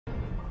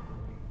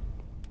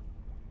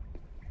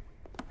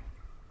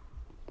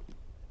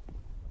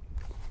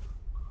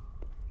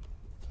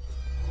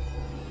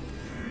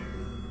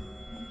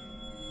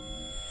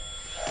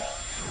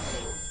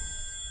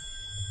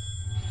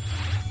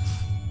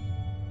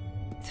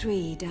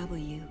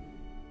3W.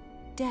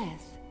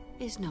 Death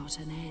is not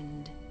an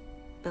end,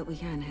 but we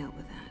can help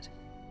with that.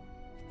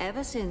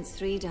 Ever since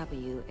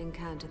 3W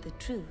encountered the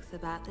truth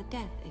about the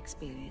death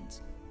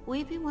experience,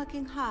 we've been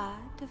working hard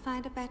to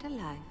find a better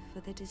life for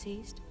the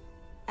deceased.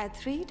 At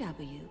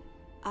 3W,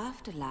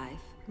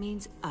 afterlife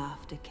means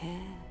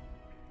aftercare.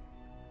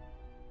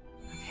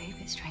 Okay, a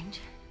bit strange.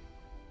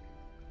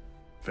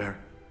 Very.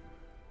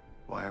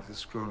 Why have the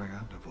scrolling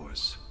under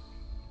voice?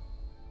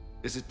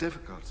 Is it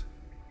difficult?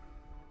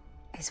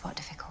 Is what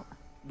difficult?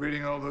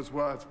 Reading all those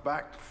words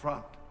back to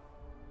front.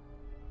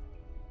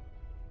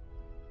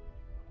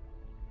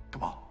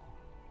 Come on.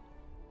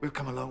 We've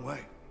come a long way.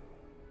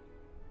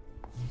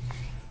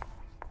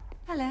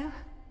 Hello.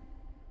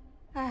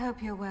 I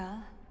hope you're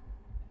well.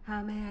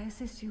 How may I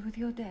assist you with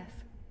your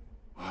death?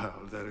 Well,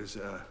 there is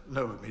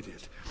no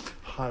immediate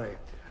hurry.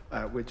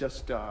 We're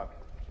just,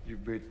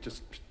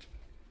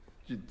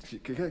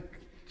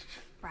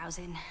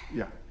 Browsing.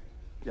 Yeah,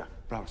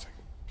 browsing.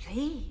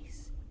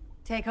 Please,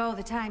 take all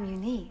the time you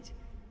need.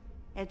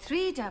 At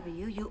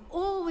 3W, you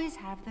always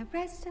have the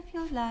rest of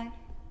your life.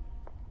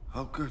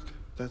 Oh, good.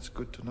 That's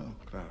good to know,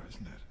 Clara,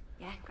 isn't it?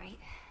 Yeah, great.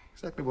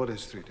 Exactly what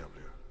is 3W?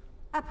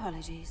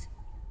 Apologies.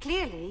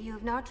 Clearly, you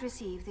have not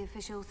received the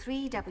official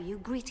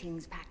 3W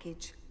greetings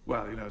package.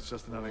 Well, you know, it's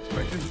just an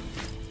unexpected...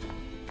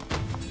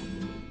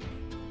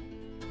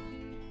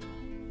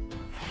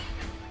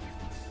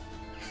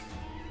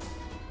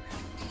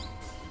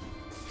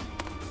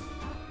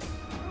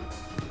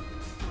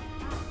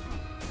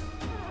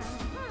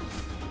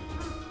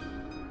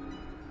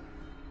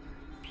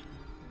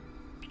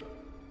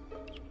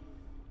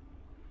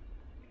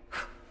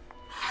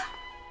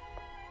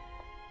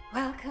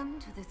 Welcome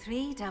to the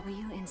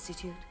 3W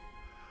Institute.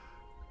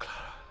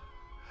 Clara...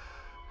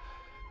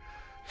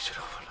 Is it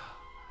over now?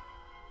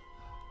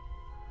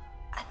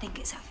 I think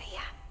it's over, yeah.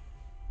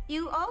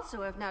 You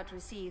also have not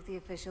received the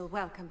official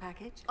welcome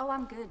package. Oh,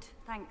 I'm good.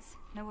 Thanks.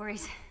 No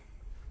worries.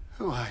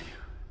 Who are you?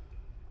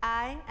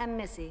 I am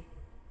Missy,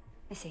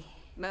 Missy.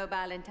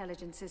 Mobile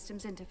Intelligence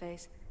Systems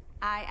Interface.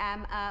 I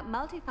am a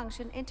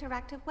multifunction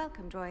interactive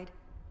welcome droid,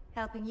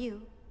 helping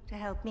you to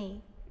help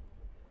me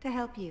to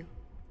help you.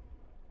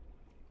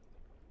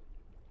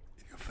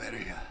 You're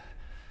very,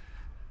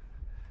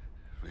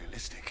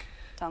 realistic.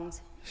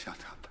 Tongs. Shut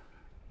up.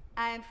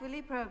 I am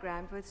fully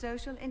programmed with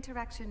social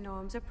interaction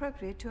norms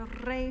appropriate to a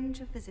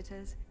range of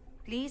visitors.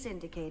 Please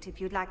indicate if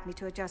you'd like me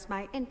to adjust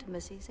my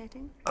intimacy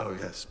setting. Oh,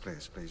 yes,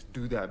 please.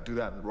 Do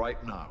that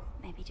right now.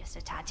 Maybe just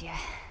a tad, yeah.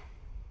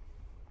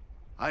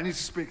 I need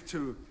to speak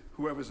to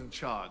whoever's in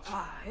charge.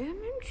 I am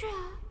in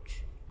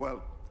charge.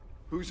 Well,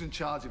 who's in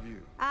charge of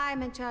you?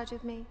 I'm in charge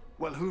of me.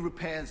 Well, who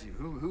repairs you?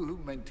 Who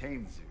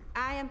maintains you?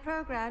 I am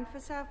programmed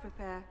for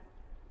self-repair.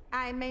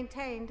 I am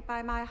maintained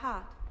by my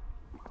heart.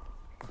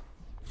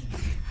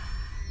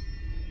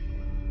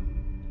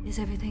 Is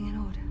everything in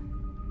order?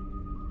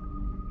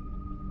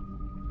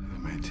 Who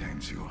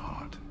maintains your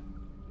heart?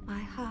 My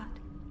heart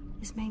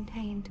is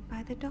maintained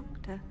by the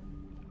doctor.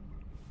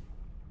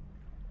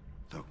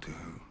 Doctor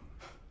who?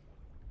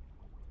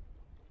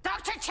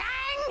 Dr.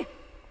 Chang!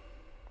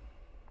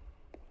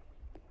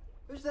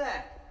 Who's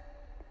there?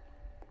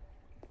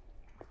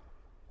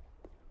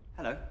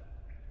 Hello?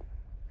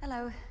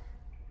 Hello.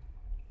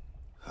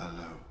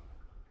 Hello.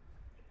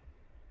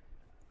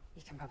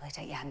 You can probably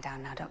take your hand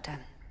down now, Doctor.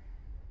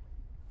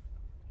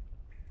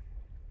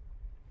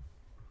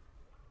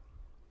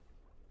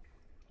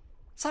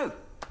 So,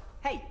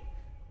 hey,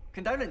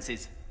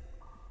 condolences.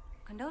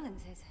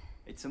 Condolences.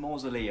 It's a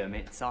mausoleum,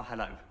 it's our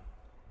hello.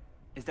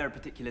 Is there a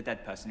particular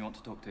dead person you want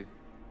to talk to?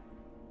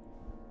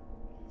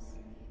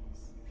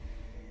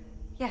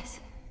 Yes.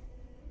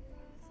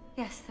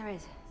 Yes, there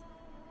is.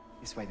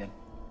 This way then.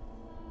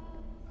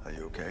 Are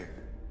you okay?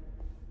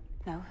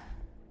 No.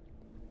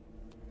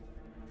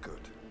 Good.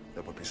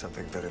 There would be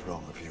something very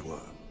wrong if you were.